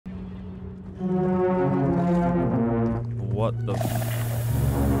What the f-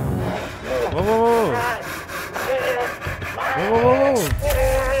 Whoa, whoa, whoa! Whoa, whoa, whoa!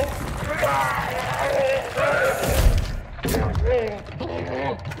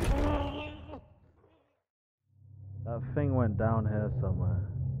 That thing went down here somewhere.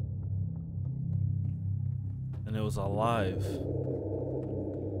 And it was alive.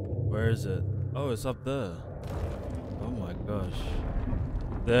 Where is it? Oh, it's up there. Oh my gosh.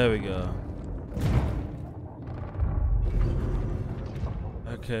 There we go.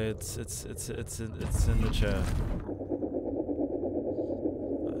 Okay, it's in the chair.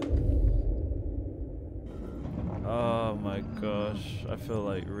 Oh my gosh, I feel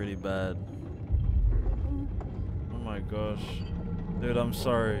like really bad. Oh my gosh. Dude, I'm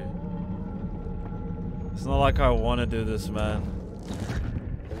sorry. It's not like I want to do this, man.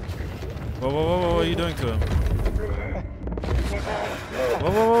 Whoa, whoa, whoa, whoa, what are you doing to him?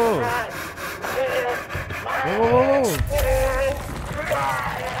 Whoa, whoa, whoa. Whoa, whoa, whoa.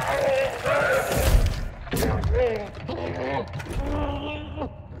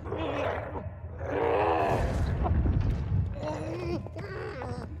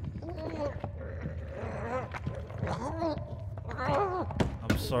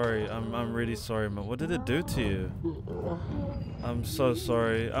 I'm sorry. I'm really sorry, man. What did it do to you? I'm so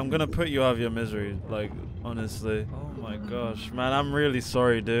sorry. I'm gonna put you out of your misery, like, honestly. Oh my gosh, man, I'm really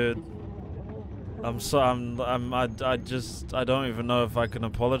sorry, dude. I don't even know if I can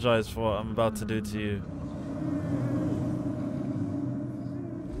apologize for what I'm about to do to you.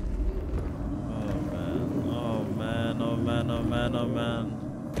 Oh man, oh man, oh man, oh man, oh man.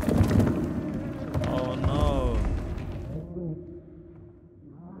 Oh no.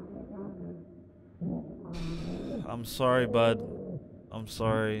 I'm sorry, bud. I'm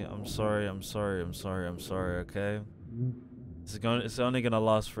sorry, okay? It's only gonna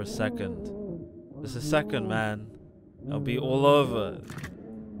last for a second. Just a second, man. It'll be all over.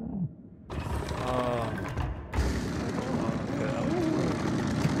 Oh. Okay.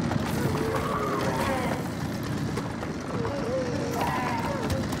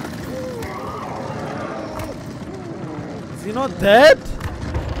 Is he not dead?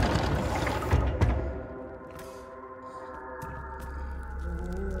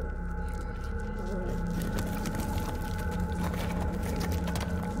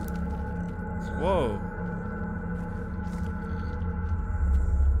 Whoa.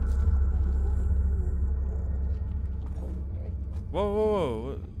 Whoa,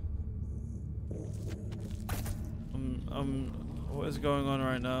 whoa, whoa. What is going on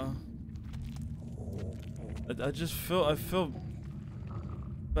right now? I feel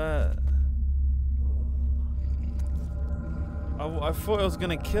bad. I thought I was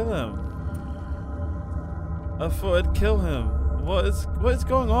gonna kill him. I thought I'd kill him. What is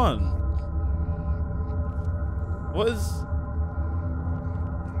going on? What is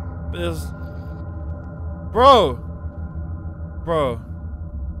bro,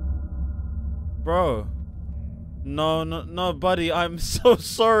 no, buddy, I'm so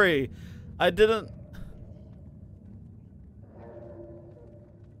sorry. I didn't.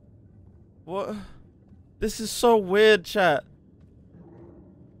 What? This is so weird, chat.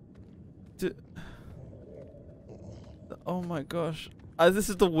 Oh my gosh. This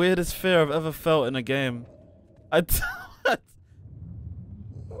is the weirdest fear I've ever felt in a game. I'm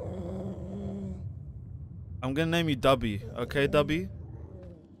gonna name you Dubby, okay, Dubby?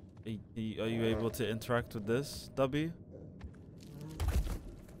 Are you able to interact with this, Dubby?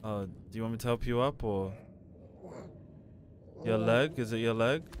 Do you want me to help you up, or your leg? Is it your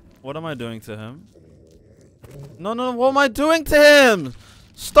leg? What am I doing to him? No, what am I doing to him?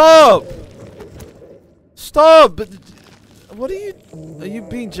 Stop! Stop! What are you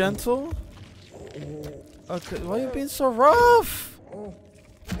being gentle? Okay, why are you being so rough?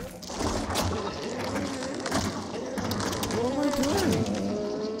 What am I doing?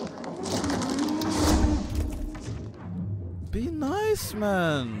 Be nice,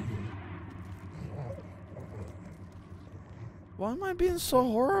 man. Why am I being so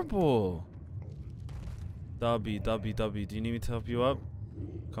horrible? Dubby, do you need me to help you up?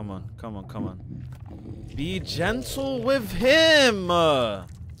 Come on. Be gentle with him!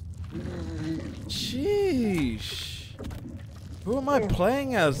 Sheesh. Who am I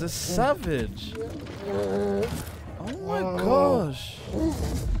playing as? This savage. Oh my gosh.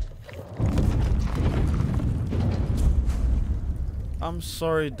 I'm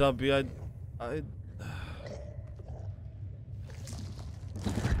sorry, Dubby. I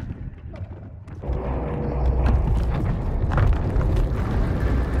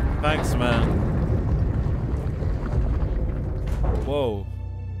Thanks, man. Whoa.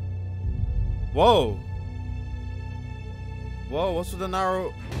 Whoa. Whoa, what's with the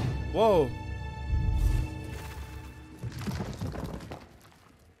narrow? Whoa.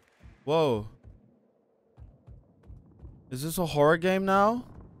 Whoa. Is this a horror game now?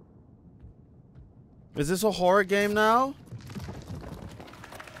 Is this a horror game now?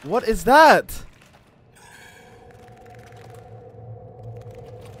 What is that?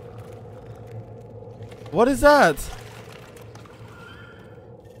 What is that?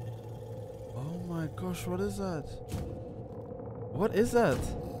 Oh my gosh, what is that? What is that?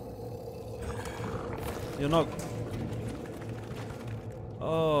 You're not...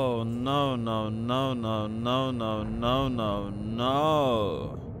 Oh, no, no, no, no, no, no, no, no,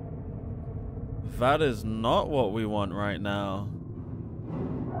 no. That is not what we want right now.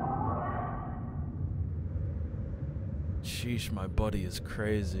 Sheesh, my body is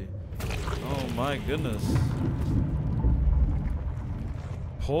crazy. Oh my goodness.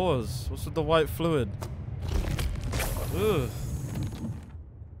 Pause. What's with the white fluid? Ugh.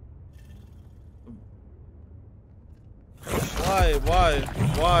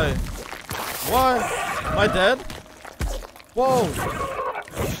 Why? Am I dead? Whoa.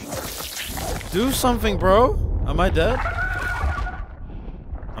 Do something, bro. Am I dead?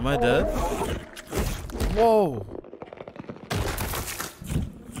 Am I dead? Whoa.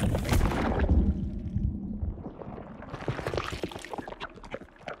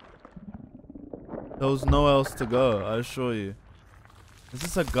 There was nowhere else to go, I assure you. Is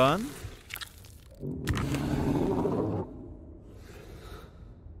this a gun?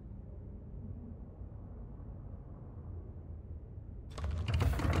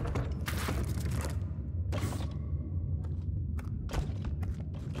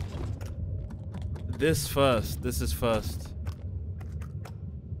 This first. This is first.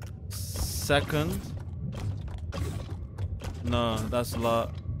 Second. No, that's a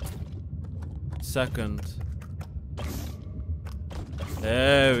lot. Second.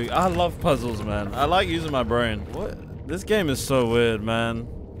 There we go. I love puzzles, man. I like using my brain. What? This game is so weird, man.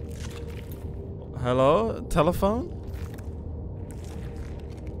 Hello? Telephone?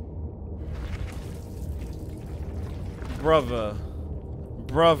 Brother.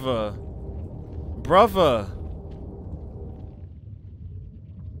 Brother. Brother.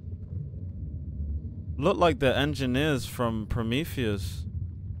 Look like the engineers from Prometheus.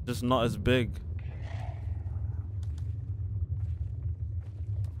 Just not as big.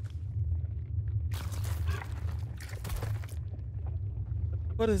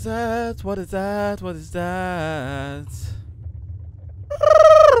 What is that? What is that? What is that?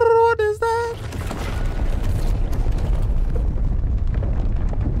 What is that?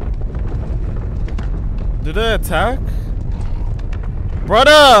 Did they attack?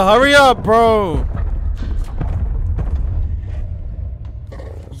 Brother, hurry up, bro.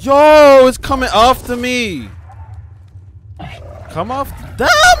 Yo, it's coming after me. Come off. Damn,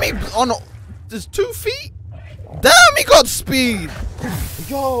 he on there's 2 feet. Damn, he got speed.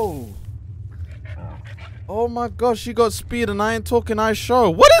 Yo. Oh my gosh, he got speed and I ain't talking, I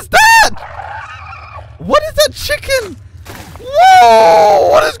show. What is that? What is that chicken? Whoa,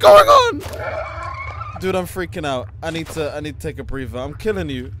 what is going on? Dude, I'm freaking out. I need to take a breather. I'm killing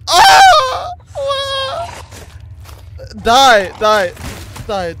you. Ah! Ah! Die.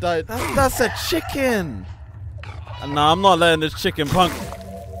 That's a chicken. Nah, I'm not letting this chicken punk.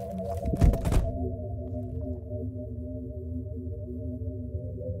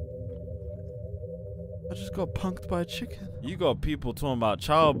 I just got punked by a chicken. You got people talking about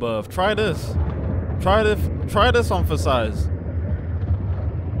childbirth. Try this. Try this on for size.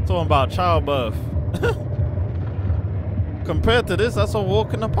 Talking about childbirth. Compared to this, that's a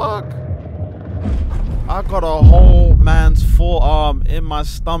walk in the park. I got a whole man's forearm in my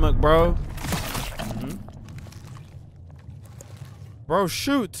stomach, bro. Bro,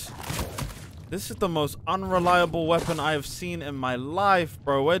 shoot. This is the most unreliable weapon I have seen in my life,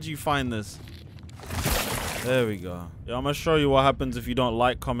 bro. Where'd you find this? There we go. Yeah, I'm gonna show you what happens if you don't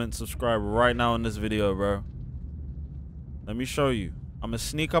like, comment, subscribe right now in this video, bro. Let me show you. I'm gonna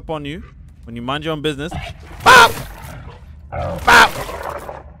sneak up on you when you mind your own business. Bop! Bop!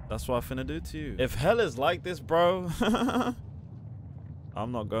 That's what I'm finna do to you. If hell is like this, bro,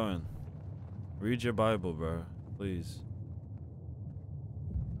 I'm not going. Read your Bible, bro. Please.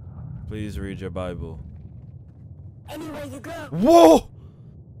 Please read your Bible. Anywhere you go. Whoa!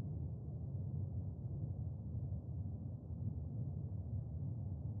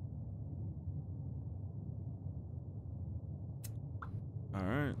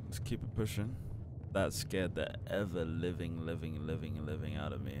 Alright, let's keep it pushing. That scared the ever living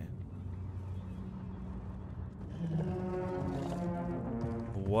out of me.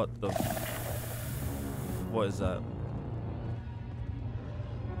 What the What is that?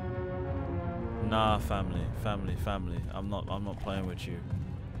 Nah, family. I'm not playing with you.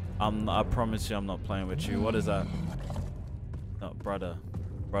 I promise you I'm not playing with you. What is that? No, brother.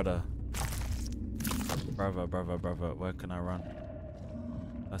 Brother, where can I run?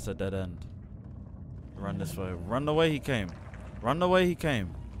 That's a dead end. Run this way. Run the way he came. Run the way he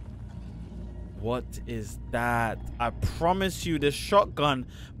came. What is that? I promise you this shotgun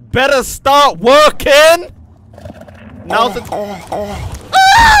better start working! Now's the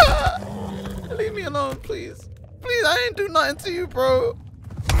ah! Leave me alone, please. Please, I ain't do nothing to you, bro.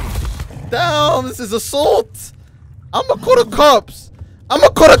 Damn, this is assault. I'ma call the cops. I'm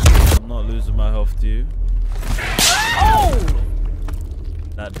not losing my health to you. Oh!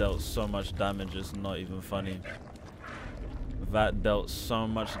 That dealt so much damage, it's not even funny. That dealt so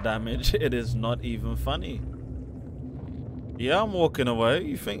much damage, it is not even funny. Yeah, I'm walking away.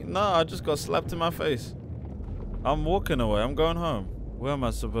 You think, nah, I just got slapped in my face. I'm walking away, I'm going home. Where am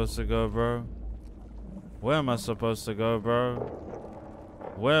I supposed to go, bro? Where am I supposed to go, bro?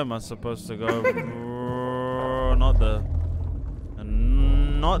 Where am I supposed to go? Not there.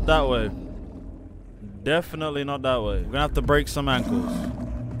 Not that way. Definitely not that way. We're gonna have to break some ankles.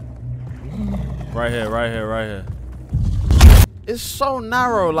 Right here, right here, right here. It's so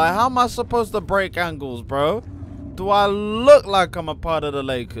narrow. Like, how am I supposed to break ankles, bro? Do I look like I'm a part of the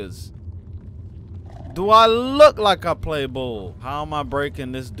Lakers? Do I look like I play ball? How am I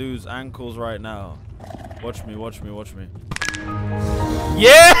breaking this dude's ankles right now? Watch me, watch me, watch me.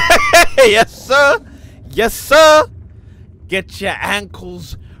 Yeah! Yes, sir! Yes, sir! Get your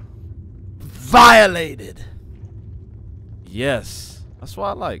ankles violated. Yes, that's what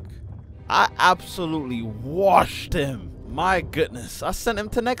I like. I absolutely washed him. My goodness, I sent him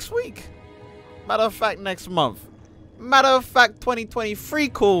to next week. Matter of fact, next month. Matter of fact, 2023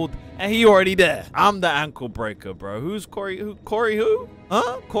 called and he already there. I'm the ankle breaker, bro. Who's Corey? Who? Corey who?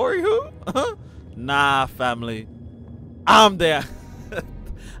 Huh? Corey who? Huh? Nah, family. I'm the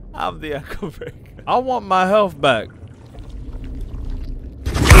I'm the ankle breaker. I want my health back.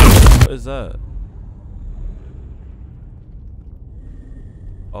 What is that?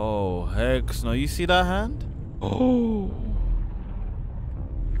 Oh, heck no. You see that hand? Oh.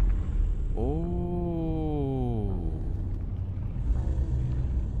 Oh.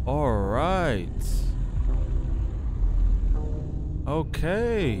 All right.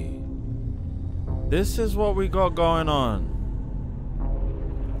 Okay. This is what we got going on.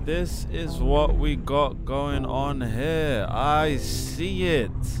 This is what we got going on here. I see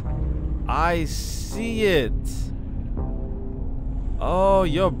it. I see it. Oh,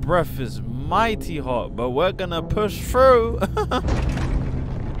 your breath is mighty hot, but we're gonna push through.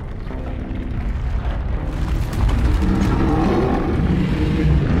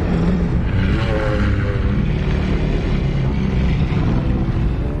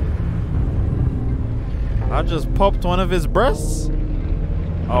 I just popped one of his breasts.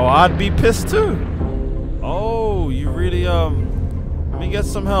 Oh, I'd be pissed too. Oh, you really, let me get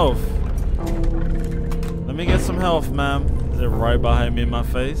some health. Let me get some health, ma'am. Is it right behind me in my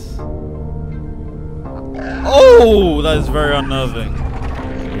face? Oh, that is very unnerving.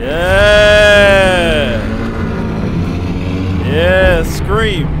 Yeah. Yeah,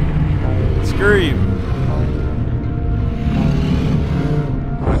 scream. Scream.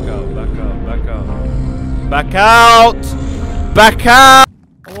 Back out, back out, back out. Back out. Back out.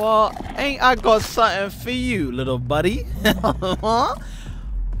 Well, ain't I got something for you, little buddy?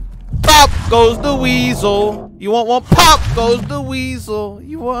 Pop goes the weasel. You want one? Pop goes the weasel.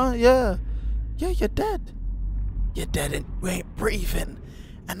 You want? Yeah. Yeah, you're dead. You're dead and you ain't breathing.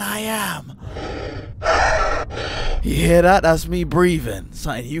 And I am. You hear that? That's me breathing.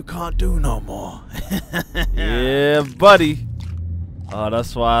 Something you can't do no more. Yeah, buddy. Oh,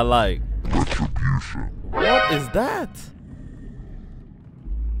 that's what I like. What is that?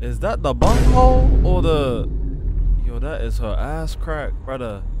 Is that the bunghole or the... Yo, that is her ass crack,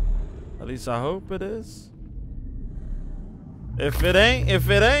 brother. At least I hope it is. If it ain't,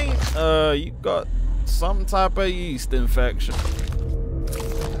 you got some type of yeast infection.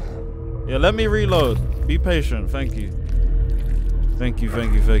 Yeah, let me reload. Be patient, thank you. Thank you,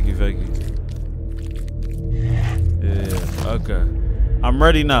 thank you, thank you, thank you. Yeah, okay. I'm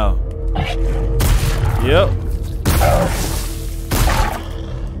ready now. Yep.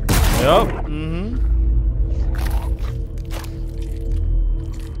 Yep. Mm-hmm.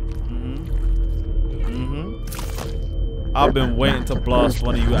 I've been waiting to blast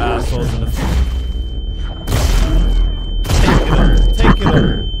one of you assholes in the face. Take it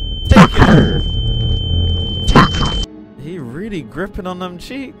over. Take it over. He really gripping on them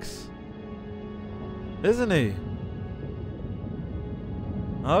cheeks. Isn't he?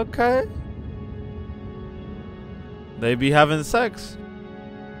 Okay. They be having sex.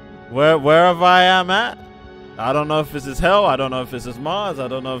 Wherever I am at. I don't know if this is hell. I don't know if this is Mars. I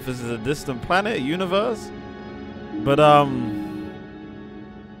don't know if this is a distant planet, universe. But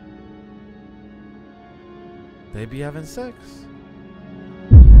they be having sex.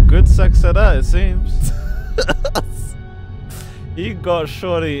 Good sex at that, it seems. He got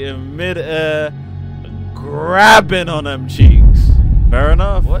shorty in mid-air, grabbing on them cheeks. Fair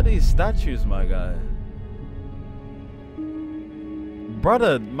enough. What are these statues, my guy?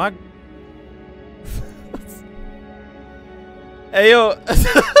 Brother, my... Hey, yo.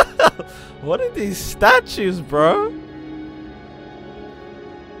 What are these statues, bro?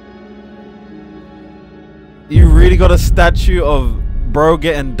 You really got a statue of bro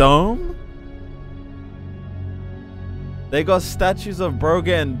getting dome? They got statues of bro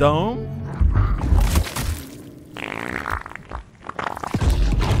getting dome?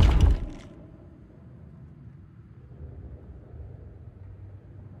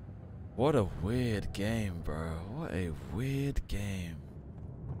 What a weird game, bro. What a weird game.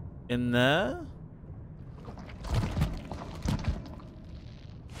 In there?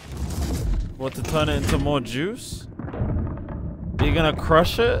 What, to turn it into more juice? Are you gonna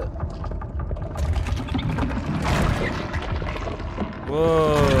crush it?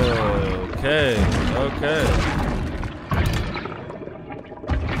 Whoa, okay, okay.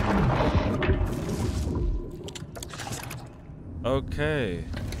 Okay.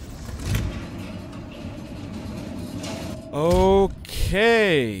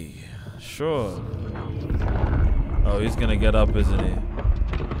 Okay. Sure. Oh, he's gonna get up, isn't he?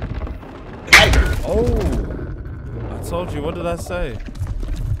 Oh! I told you, what did I say?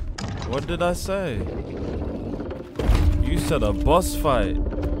 What did I say? You said a boss fight.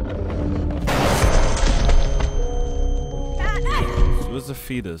 Where's the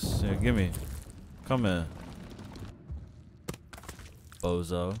fetus? Yeah, give me. Come here.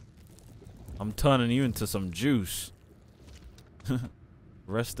 Bozo. I'm turning you into some juice.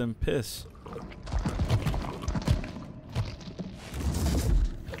 Rest in piss.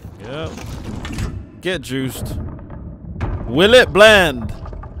 Yep. Get juiced. Will it blend?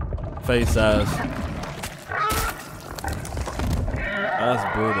 Face ass. That's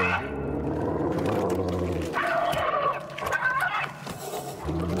brutal.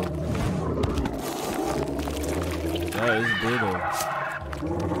 That is brutal.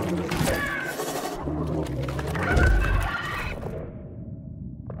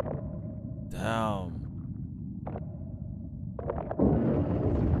 Damn.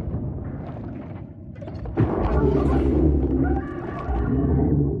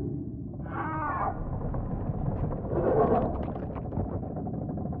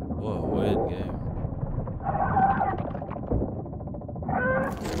 What a weird game.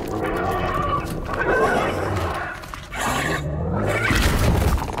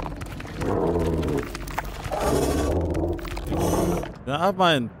 Now I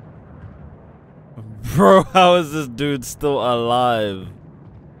mind. Bro, how is this dude still alive?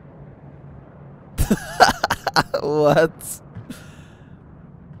 What?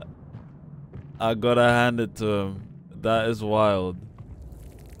 I gotta hand it to him. That is wild.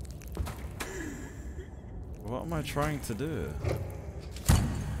 What am I trying to do?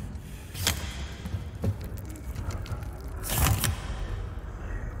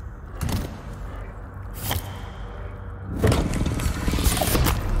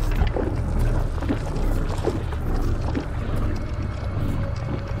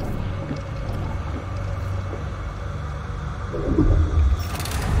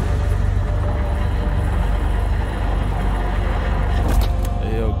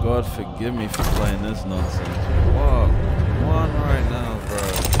 God forgive me for playing this nonsense. Whoa, one right now, bro.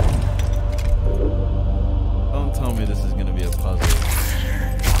 Don't tell me this is gonna be a puzzle.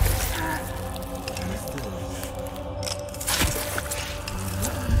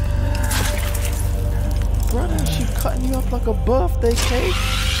 Brother, she cutting you up like a birthday cake?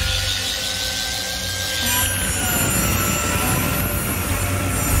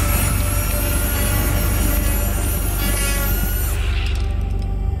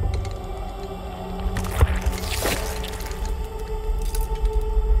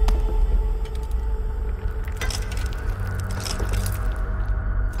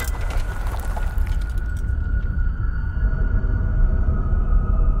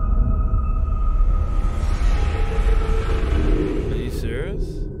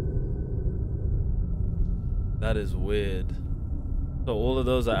 That is weird. So all of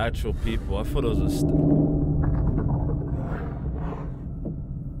those are actual people. I thought those were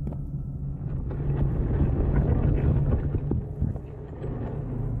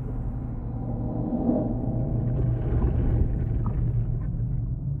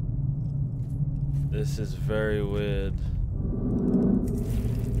This is very weird.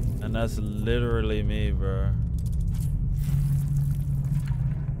 And that's literally me, bro.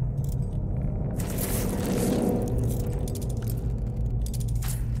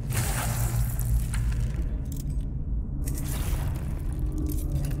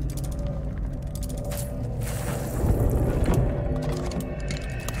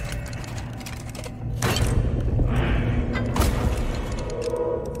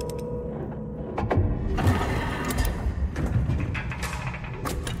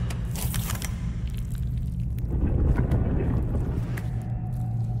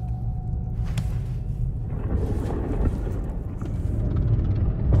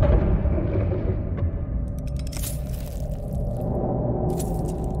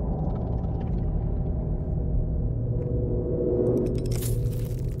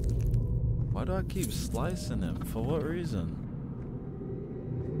 Why do I keep slicing him? For what reason?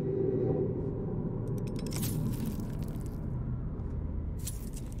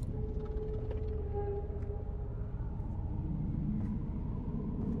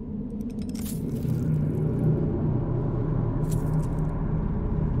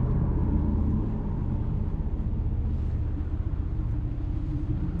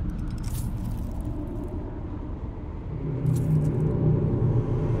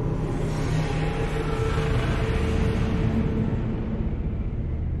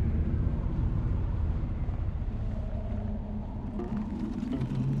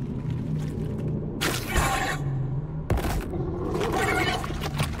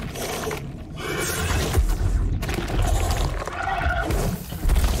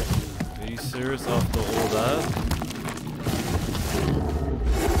 After all that?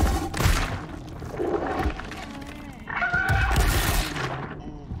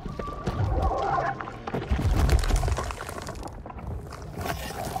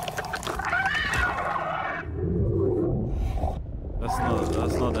 That's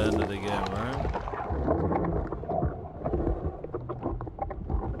not the end of the game, right?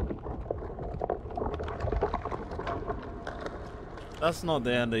 That's not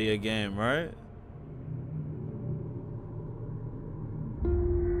the end of your game, right?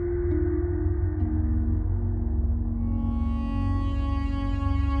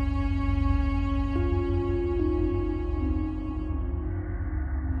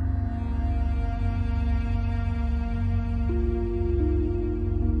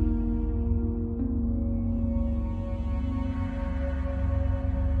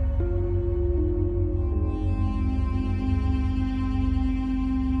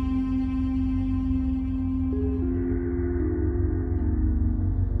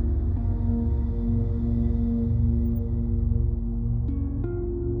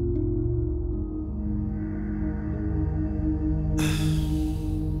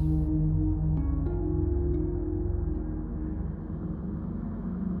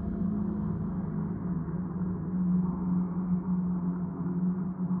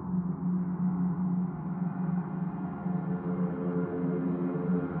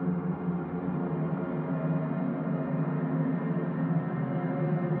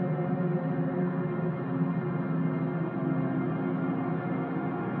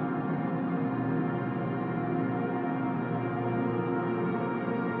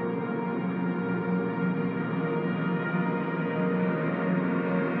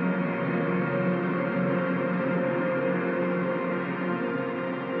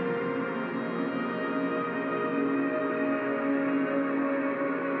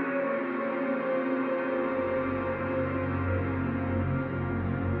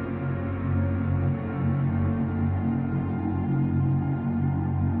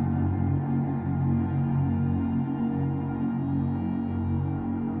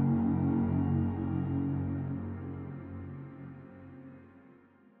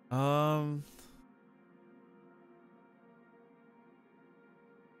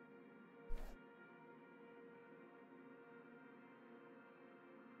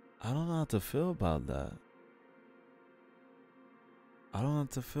 I don't know how to feel about that. I don't know how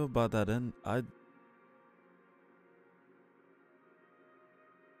to feel about that, and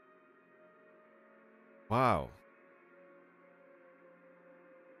wow.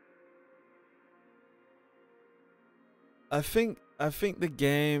 I think the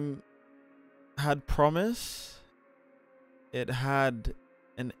game had promise. It had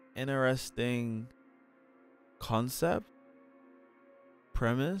an interesting concept,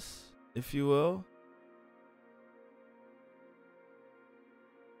 premise, if you will.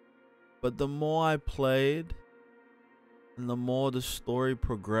 But the more I played and the more the story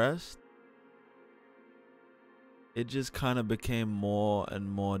progressed, it just kind of became more and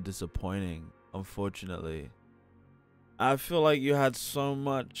more disappointing. unfortunately. I feel like you had so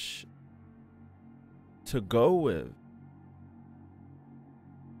much to go with,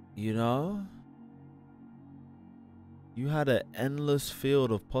 you know? You had an endless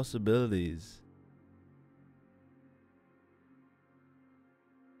field of possibilities.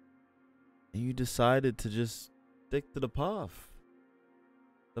 And you decided to just stick to the path.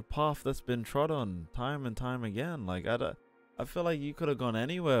 The path that's been trod on time and time again. Like, I feel like you could have gone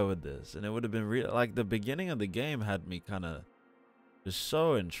anywhere with this, and it would have been real. Like, the beginning of the game had me kind of just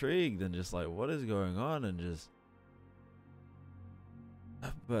so intrigued and just like, what is going on? And just,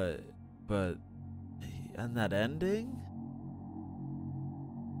 but, and that ending?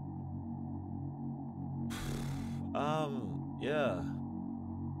 Yeah.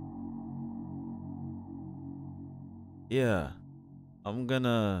 Yeah.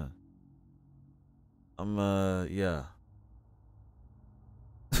 Yeah.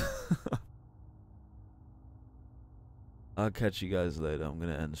 I'll catch you guys later. I'm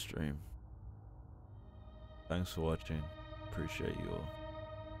gonna end the stream. Thanks for watching. Appreciate you all.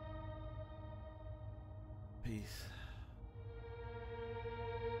 Peace.